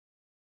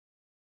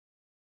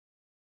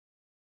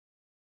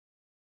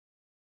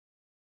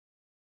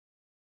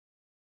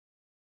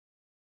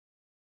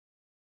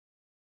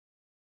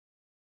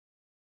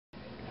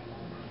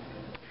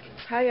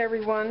Hi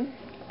everyone.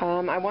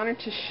 I wanted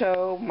to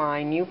show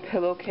my new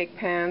pillow cake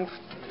pans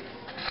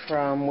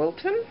from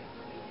Wilton.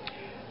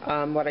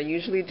 What I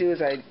usually do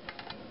is I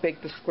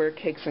bake the square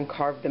cakes and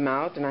carve them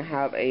out, and I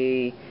have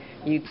a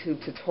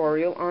YouTube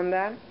tutorial on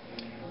that.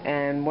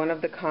 And one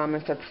of the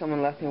comments that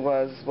someone left me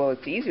was, well,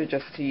 it's easier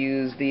just to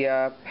use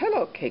the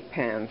pillow cake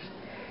pans.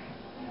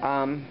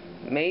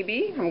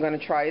 Maybe. I'm going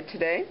to try it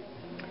today.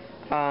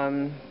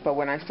 But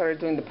when I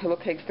started doing the pillow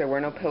cakes, there were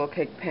no pillow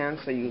cake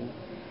pans, so you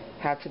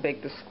had to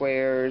bake the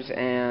squares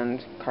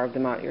and carve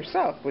them out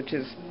yourself, which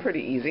is pretty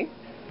easy.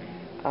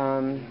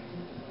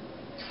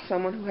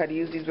 Someone who had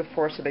used these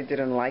before said they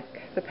didn't like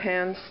the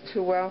pans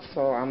too well,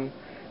 so I'm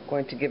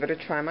going to give it a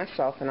try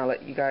myself, and I'll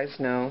let you guys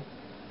know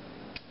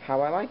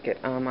how I like it.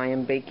 I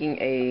am baking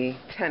a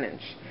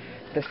 10-inch.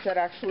 The set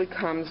actually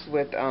comes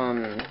with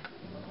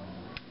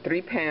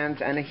 3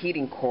 pans and a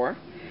heating core.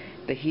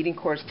 The heating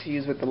core is to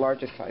use with the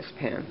largest size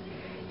pan.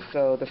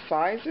 So the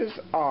sizes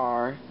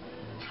are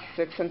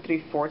 6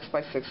 3/4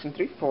 by 6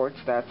 3/4.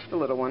 That's the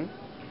little one.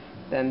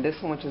 Then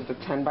this one, which is the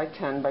 10 by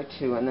 10 by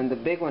 2, and then the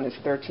big one is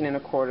 13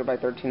 1/4 by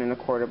 13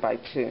 1/4 by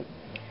 2.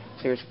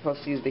 So you're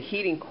supposed to use the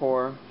heating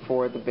core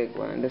for the big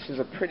one. And this is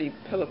a pretty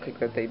pillow cake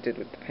that they did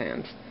with the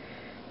pans.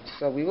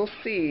 So we will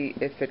see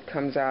if it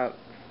comes out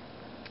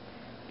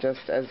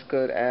just as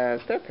good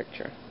as their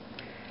picture.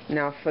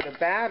 Now for the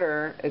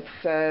batter, it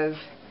says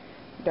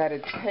that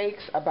it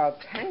takes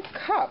about 10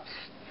 cups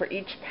for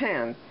each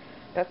pan.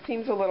 That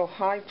seems a little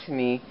high to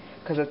me,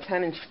 because a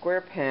 10-inch square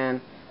pan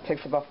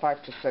takes about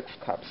 5 to 6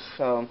 cups.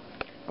 So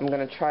I'm going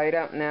to try it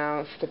out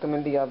now, stick them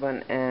in the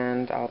oven,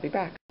 and I'll be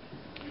back.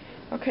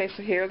 Okay,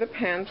 so here are the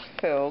pans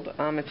filled.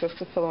 It's just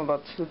to fill them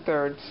about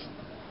 2/3.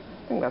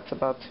 I think that's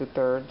about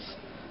 2/3.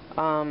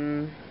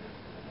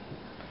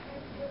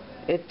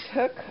 It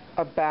took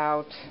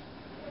about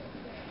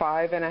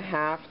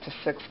 5.5 to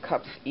 6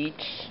 cups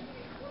each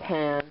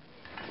pan,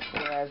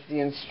 whereas the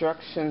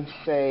instructions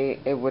say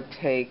it would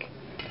take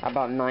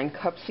about 9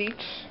 cups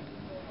each.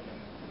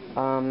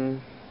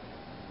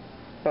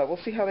 But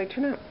we'll see how they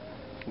turn out.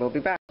 We'll be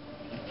back.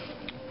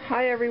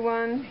 Hi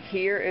everyone,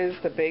 here is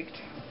the baked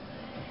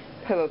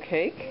pillow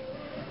cake.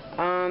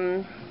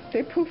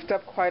 They poofed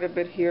up quite a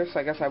bit here, so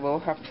I guess I will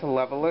have to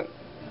level it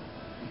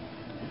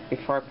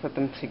before I put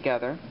them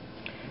together.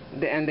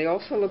 And they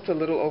also looked a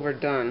little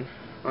overdone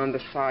on the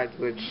sides,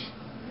 which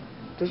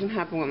doesn't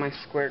happen with my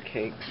square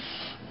cakes.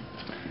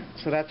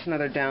 So that's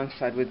another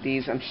downside with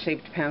these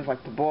shaped pans,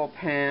 like the ball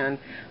pan,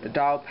 the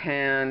doll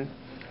pan.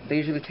 They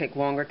usually take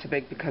longer to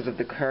bake because of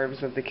the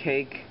curves of the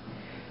cake,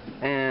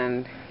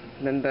 and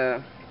then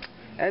the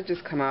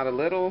edges come out a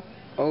little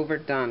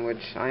overdone,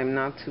 which I am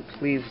not too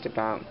pleased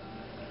about.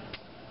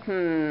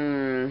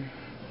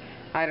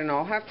 I don't know.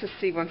 I'll have to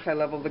see once I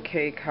level the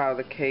cake how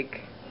the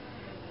cake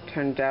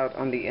turned out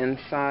on the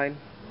inside.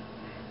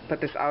 But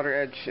this outer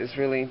edge is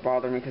really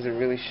bothering me because it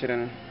really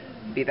shouldn't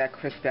be that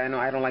crispy. I know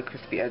I don't like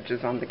crispy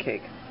edges on the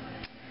cake.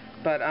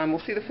 But we'll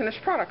see the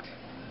finished product.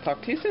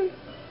 Talk to you soon.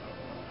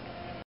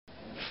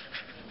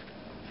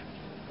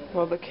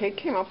 Well, the cake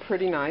came out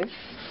pretty nice.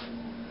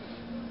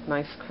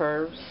 Nice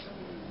curves.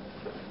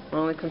 My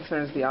only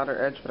concern is the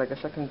outer edge, but I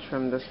guess I can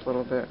trim this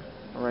little bit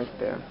right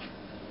there.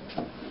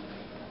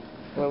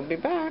 We'll be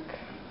back.